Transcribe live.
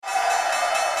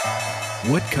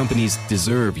What companies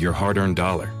deserve your hard-earned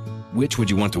dollar? Which would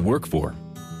you want to work for?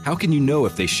 How can you know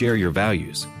if they share your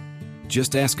values?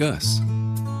 Just ask us.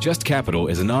 Just Capital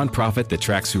is a nonprofit that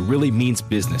tracks who really means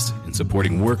business in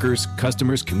supporting workers,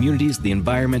 customers, communities, the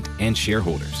environment, and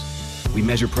shareholders. We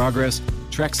measure progress,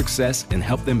 track success, and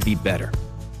help them be better.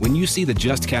 When you see the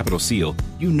Just Capital seal,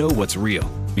 you know what's real,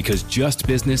 because just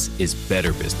business is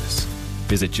better business.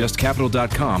 Visit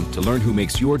justcapital.com to learn who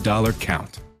makes your dollar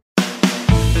count.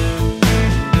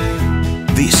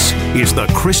 This is the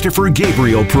Christopher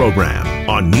Gabriel Program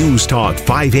on News Talk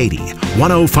 580,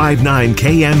 1059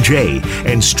 KMJ,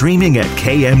 and streaming at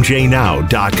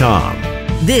KMJNow.com.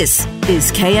 This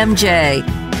is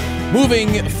KMJ.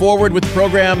 Moving forward with the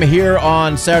program here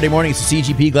on Saturday morning, it's the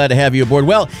CGP. Glad to have you aboard.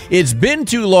 Well, it's been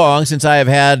too long since I have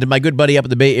had my good buddy up in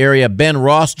the Bay Area, Ben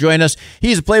Ross, join us.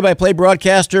 He's a play-by-play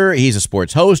broadcaster. He's a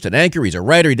sports host, an anchor. He's a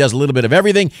writer. He does a little bit of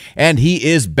everything, and he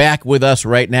is back with us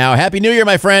right now. Happy New Year,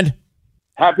 my friend.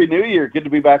 Happy New Year. Good to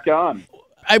be back on.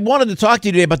 I wanted to talk to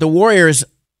you today about the Warriors,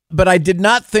 but I did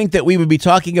not think that we would be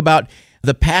talking about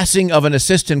the passing of an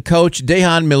assistant coach,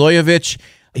 Dejan Milojevic.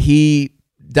 He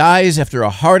dies after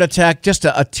a heart attack. Just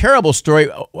a terrible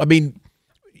story. I mean,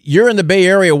 you're in the Bay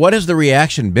Area. What has the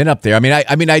reaction been up there?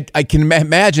 I can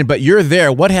imagine, but you're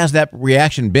there. What has that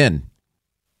reaction been?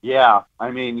 Yeah, I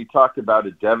mean, you talked about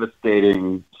a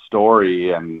devastating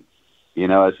story, and you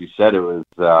know, as you said, it was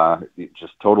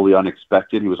just totally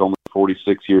unexpected. He was only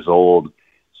 46 years old.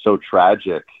 So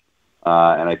tragic,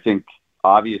 and I think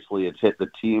obviously it's hit the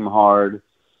team hard.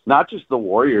 Not just the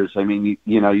Warriors. I mean,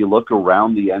 you look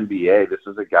around the NBA. This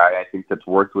is a guy I think that's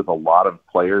worked with a lot of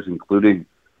players, including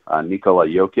Nikola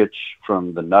Jokic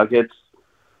from the Nuggets.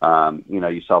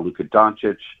 You saw Luka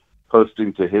Doncic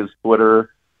posting to his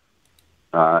Twitter.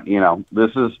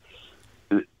 This is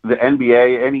the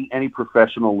NBA. Any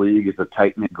professional league is a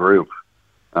tight-knit group.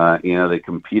 They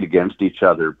compete against each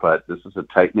other, but this is a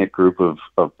tight-knit group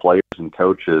of players and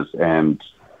coaches, and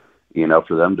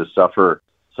for them to suffer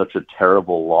such a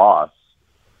terrible loss,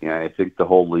 I think the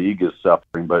whole league is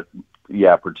suffering, but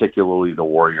particularly the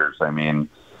Warriors. I mean,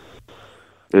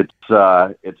 it's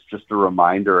just a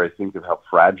reminder, I think, of how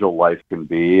fragile life can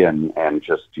be, and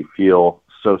just you feel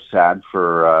so sad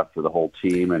for the whole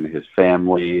team and his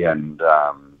family, and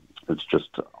it's just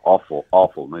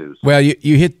awful news. Well,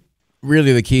 you hit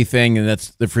really the key thing, and that's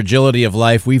the fragility of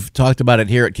life. We've talked about it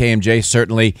here at KMJ,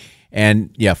 certainly.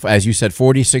 And as you said,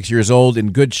 46 years old,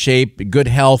 in good shape, good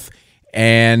health.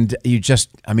 And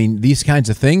these kinds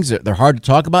of things, they're hard to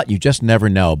talk about. You just never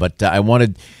know. But I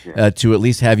wanted to at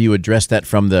least have you address that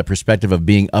from the perspective of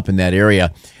being up in that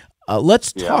area.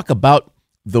 Let's talk about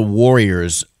the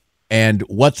Warriors and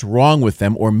what's wrong with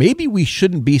them. Or maybe we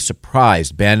shouldn't be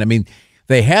surprised, Ben. I mean,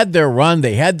 they had their run,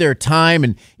 they had their time.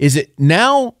 And is it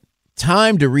now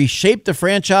time to reshape the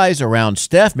franchise around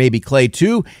Steph, maybe Clay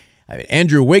too?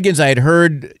 Andrew Wiggins, I had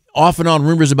heard off and on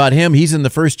rumors about him. He's in the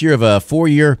first year of a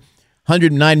 4-year,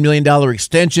 $109 million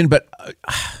extension. But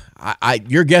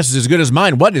your guess is as good as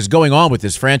mine. What is going on with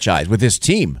this franchise, with this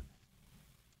team?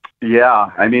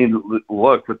 Yeah, I mean,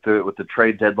 look, with the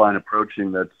trade deadline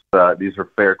approaching, these are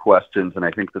fair questions, and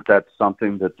I think that's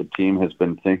something that the team has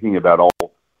been thinking about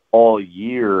all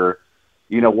year.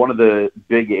 One of the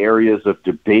big areas of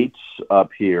debates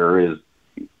up here is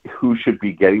who should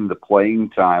be getting the playing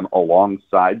time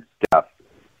alongside Steph.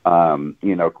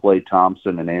 Klay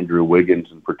Thompson and Andrew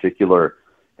Wiggins in particular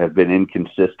have been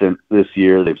inconsistent this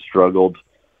year. They've struggled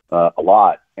a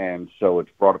lot. And so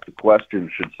it's brought up the question,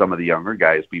 should some of the younger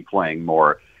guys be playing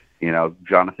more?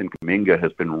 Jonathan Kuminga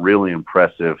has been really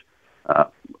impressive.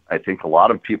 I think a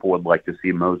lot of people would like to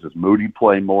see Moses Moody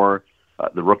play more.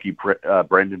 The rookie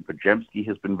Brandon Podziemski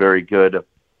has been very good.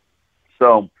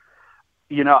 So,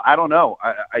 I don't know.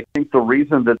 I think the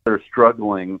reason that they're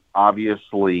struggling,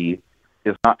 obviously,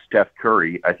 is not Steph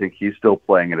Curry. I think he's still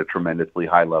playing at a tremendously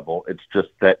high level. It's just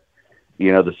that,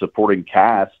 the supporting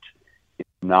cast is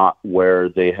not where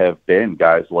they have been.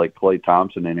 Guys like Klay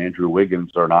Thompson and Andrew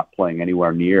Wiggins are not playing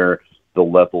anywhere near the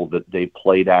level that they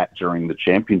played at during the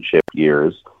championship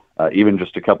years, even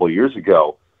just a couple of years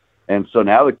ago. And so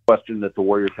now the question that the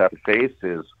Warriors have to face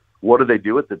is, what do they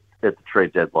do at the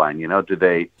trade deadline? Do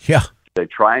they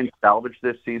try and salvage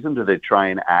this season? Do they try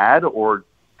and add, or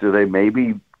do they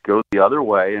maybe go the other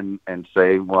way and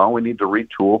say, well, we need to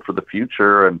retool for the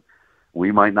future, and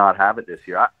we might not have it this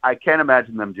year? I can't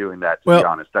imagine them doing that, to be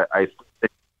honest.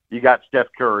 You got Steph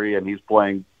Curry, and he's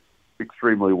playing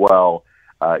extremely well.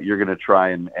 You're going to try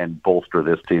and bolster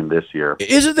this team this year.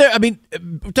 Isn't there,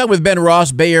 we're talking with Ben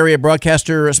Ross, Bay Area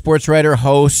broadcaster, sports writer,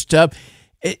 host.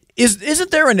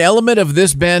 Isn't there an element of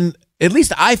this, Ben? At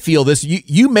least I feel this.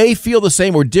 You may feel the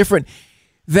same or different.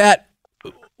 that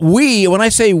when I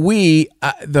say we,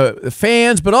 the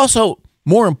fans, but also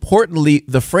more importantly,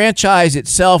 the franchise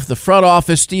itself, the front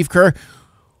office, Steve Kerr,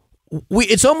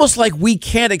 it's almost like we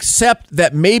can't accept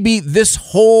that maybe this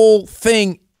whole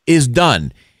thing is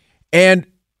done. And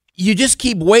you just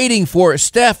keep waiting for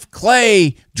Steph,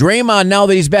 Clay, Draymond, now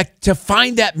that he's back, to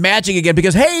find that magic again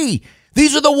because, hey,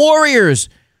 these are the Warriors.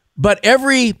 But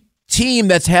every team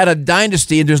that's had a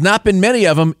dynasty, and there's not been many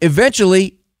of them,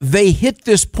 eventually they hit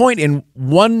this point in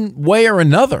one way or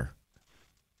another.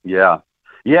 Yeah.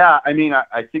 Yeah, I mean,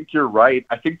 I think you're right.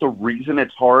 I think the reason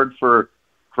it's hard for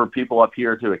people up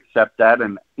here to accept that,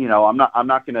 and I'm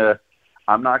not gonna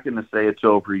say it's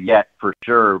over yet for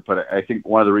sure, but I think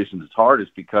one of the reasons it's hard is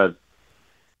because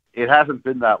it hasn't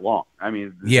been that long. I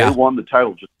mean, They won the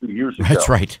title just 2 years ago. That's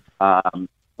right.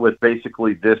 With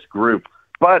basically this group.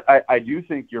 But I do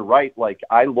think you're right. Like,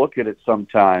 I look at it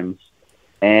sometimes,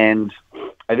 and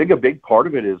I think a big part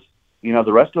of it is,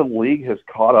 the rest of the league has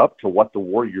caught up to what the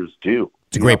Warriors do.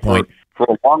 It's a great point. For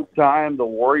a long time, the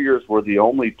Warriors were the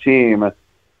only team.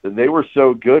 They were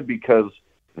so good because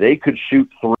they could shoot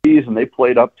threes and they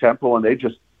played up tempo and they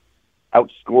just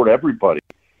outscored everybody.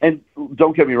 And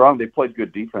don't get me wrong, they played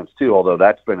good defense too, although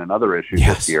that's been another issue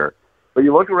this year. But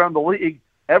you look around the league,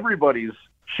 everybody's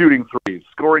shooting threes.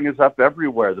 Scoring is up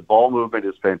everywhere. The ball movement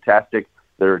is fantastic.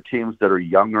 There are teams that are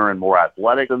younger and more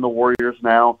athletic than the Warriors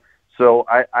now. So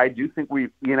I do think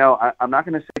I'm not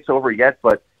going to say it's over yet,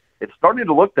 but it's starting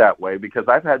to look that way because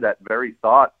I've had that very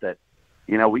thought that,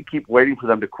 we keep waiting for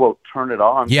them to, quote, turn it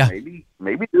on. Yeah.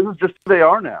 Maybe this is just who they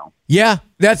are now. Yeah,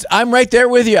 I'm right there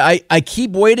with you. I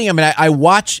keep waiting. I mean, I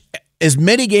watch as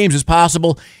many games as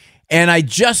possible, and I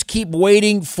just keep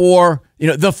waiting for,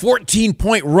 the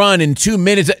 14-point run in 2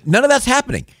 minutes. None of that's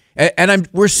happening. And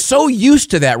we're so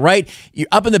used to that, right? You're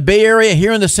up in the Bay Area,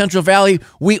 here in the Central Valley,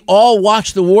 we all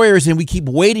watch the Warriors, and we keep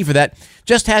waiting for that.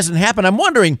 Just hasn't happened. I'm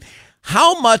wondering,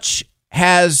 how much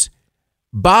has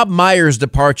Bob Myers'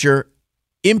 departure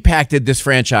impacted this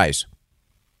franchise?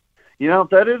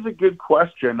 That is a good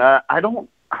question. I'm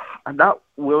not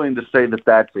willing to say that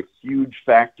that's a huge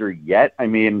factor yet. I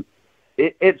mean,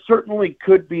 it certainly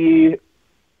could be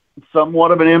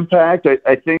somewhat of an impact.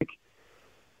 I think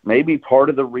maybe part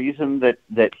of the reason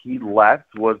that he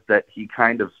left was that he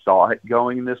kind of saw it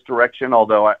going in this direction,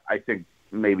 although I think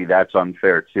maybe that's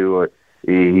unfair too.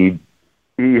 He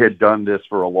had done this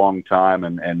for a long time,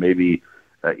 and maybe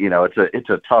it's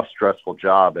a tough, stressful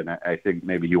job, and I think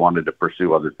maybe he wanted to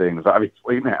pursue other things.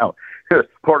 Obviously, now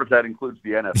part of that includes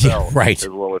the NFL, right, as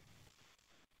well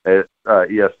as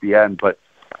ESPN. But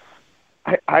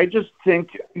I just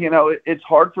think it's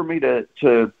hard for me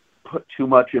to put too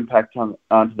much impact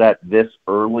onto that this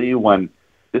early when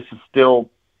this is still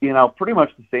pretty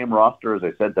much the same roster as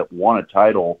I said that won a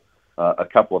title a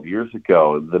couple of years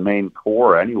ago, the main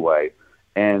core anyway.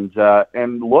 And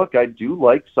look, I do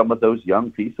like some of those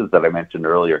young pieces that I mentioned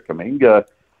earlier. Kuminga,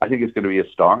 I think, is going to be a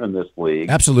star in this league.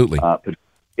 Absolutely.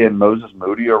 And Moses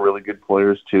Moody are really good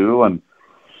players too. And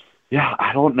yeah,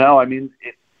 I don't know. I mean,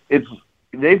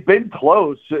 they've been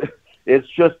close. It's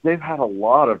just they've had a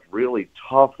lot of really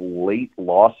tough late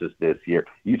losses this year.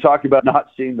 You talk about not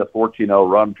seeing the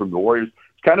 14-0 run from the Warriors.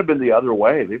 It's kind of been the other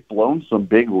way. They've blown some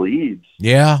big leads.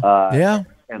 Yeah.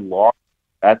 And lost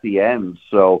at the end.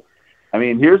 So, I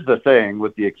mean, here's the thing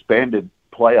with the expanded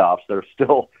playoffs, they're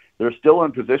still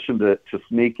in position to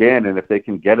sneak in, and if they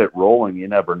can get it rolling, you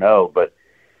never know. But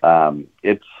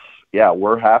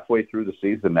we're halfway through the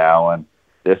season now, and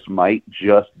this might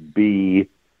just be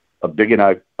a big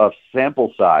enough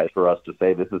sample size for us to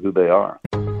say this is who they are.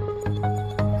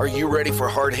 Are you ready for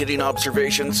hard-hitting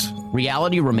observations?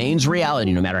 Reality remains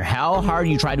reality, no matter how hard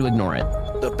you try to ignore it.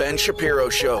 The Ben Shapiro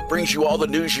Show brings you all the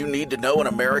news you need to know in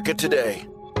America today.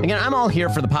 Again, I'm all here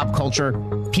for the pop culture,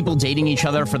 people dating each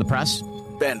other for the press.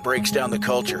 Ben breaks down the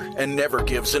culture and never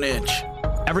gives an inch.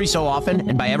 Every so often,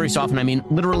 and by every so often I mean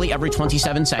literally every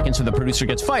 27 seconds so the producer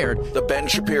gets fired. The Ben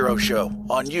Shapiro Show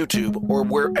on YouTube or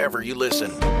wherever you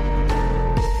listen.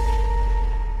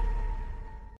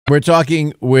 We're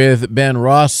talking with Ben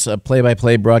Ross, a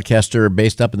play-by-play broadcaster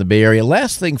based up in the Bay Area.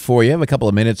 Last thing for you, I have a couple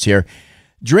of minutes here.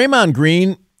 Draymond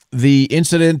Green, the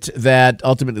incident that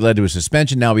ultimately led to a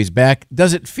suspension, now he's back.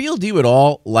 Does it feel to you at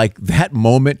all like that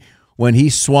moment when he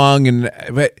swung? And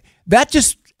that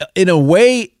just, in a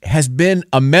way, has been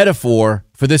a metaphor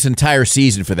for this entire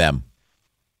season for them.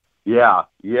 Yeah.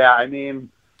 I mean,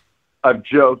 I've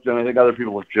joked, and I think other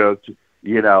people have joked,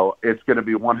 it's going to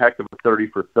be one heck of a 30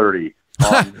 for 30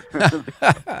 on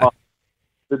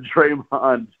the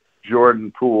Draymond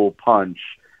Jordan Poole punch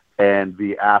and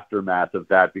the aftermath of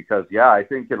that, because I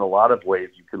think in a lot of ways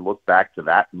you can look back to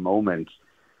that moment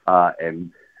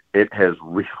and it has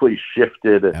really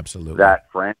shifted that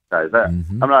franchise.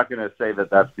 I'm not going to say that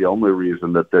that's the only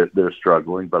reason that they're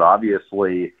struggling, but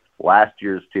obviously last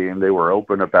year's team, they were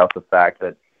open about the fact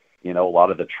that, a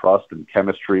lot of the trust and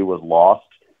chemistry was lost.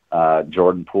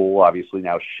 Jordan Poole obviously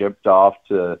now shipped off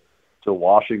to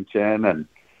Washington, and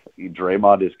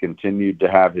Draymond has continued to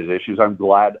have his issues. I'm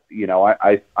glad,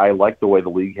 I like the way the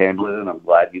league handled it, and I'm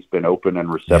glad he's been open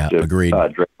and receptive,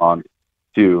 Draymond,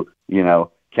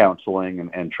 to, counseling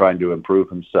and trying to improve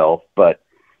himself. But,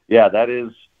 yeah, that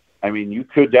is, you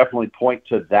could definitely point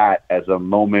to that as a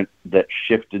moment that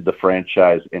shifted the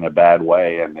franchise in a bad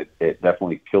way, and it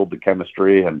definitely killed the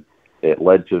chemistry, and it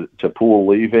led to Poole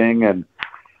leaving, and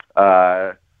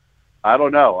I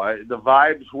don't know. The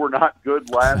vibes were not good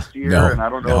last year, and I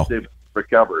don't know if they've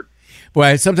recovered.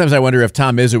 Well, sometimes I wonder if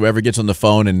Tom Izzo ever gets on the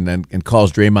phone and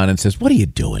calls Draymond and says, "What are you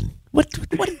doing? What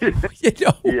because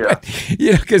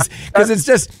it's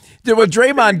just what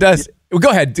Draymond does." Well, go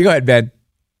ahead, Ben.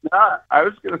 I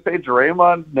was going to say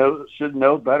Draymond should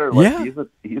know better. He's a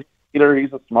leader.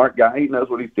 He's a smart guy. He knows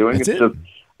what he's doing. That's it's just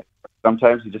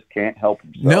sometimes he just can't help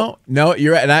himself. No,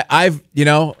 you're right. And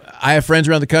I have friends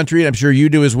around the country, and I'm sure you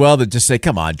do as well, that just say,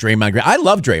 "Come on, Draymond Green." I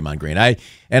love Draymond Green. I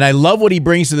love what he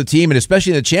brings to the team, and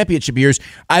especially in the championship years.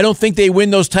 I don't think they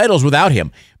win those titles without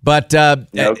him. But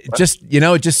it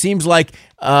just seems like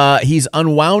he's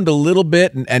unwound a little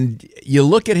bit, and you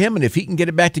look at him, and if he can get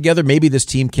it back together, maybe this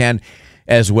team can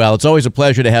as well. It's always a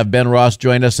pleasure to have Ben Ross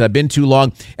join us. Been too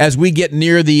long. As we get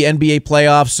near the NBA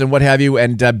playoffs and what have you,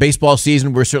 and baseball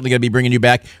season, we're certainly going to be bringing you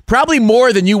back. Probably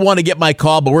more than you want to get my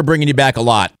call, but we're bringing you back a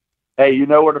lot. Hey, you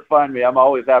know where to find me. I'm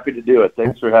always happy to do it.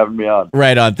 Thanks for having me on.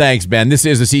 Right on. Thanks, Ben. This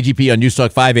is the CGP on News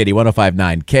Talk 580,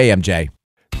 105.9 KMJ.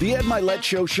 The Ed Milet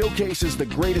Show showcases the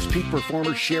greatest peak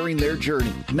performers sharing their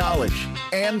journey, knowledge,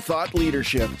 and thought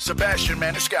leadership. Sebastian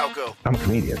Maniscalco. I'm a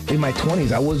comedian. In my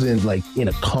 20s, I wasn't in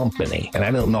a company, and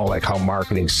I don't know how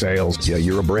marketing, sales. Yeah,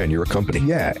 you're a brand. You're a company.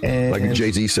 Yeah. And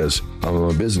Jay-Z says, I'm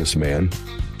a businessman.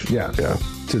 Yeah.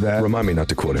 To that. Remind me not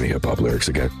to quote any hip-hop lyrics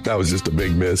again. That was just a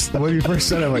big miss. When you first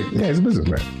said it, I'm like, yeah, he's a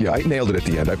businessman. Yeah, I nailed it at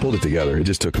the end. I pulled it together. It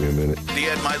just took me a minute. The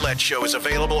Ed Milet Show is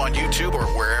available on YouTube or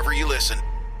wherever you listen.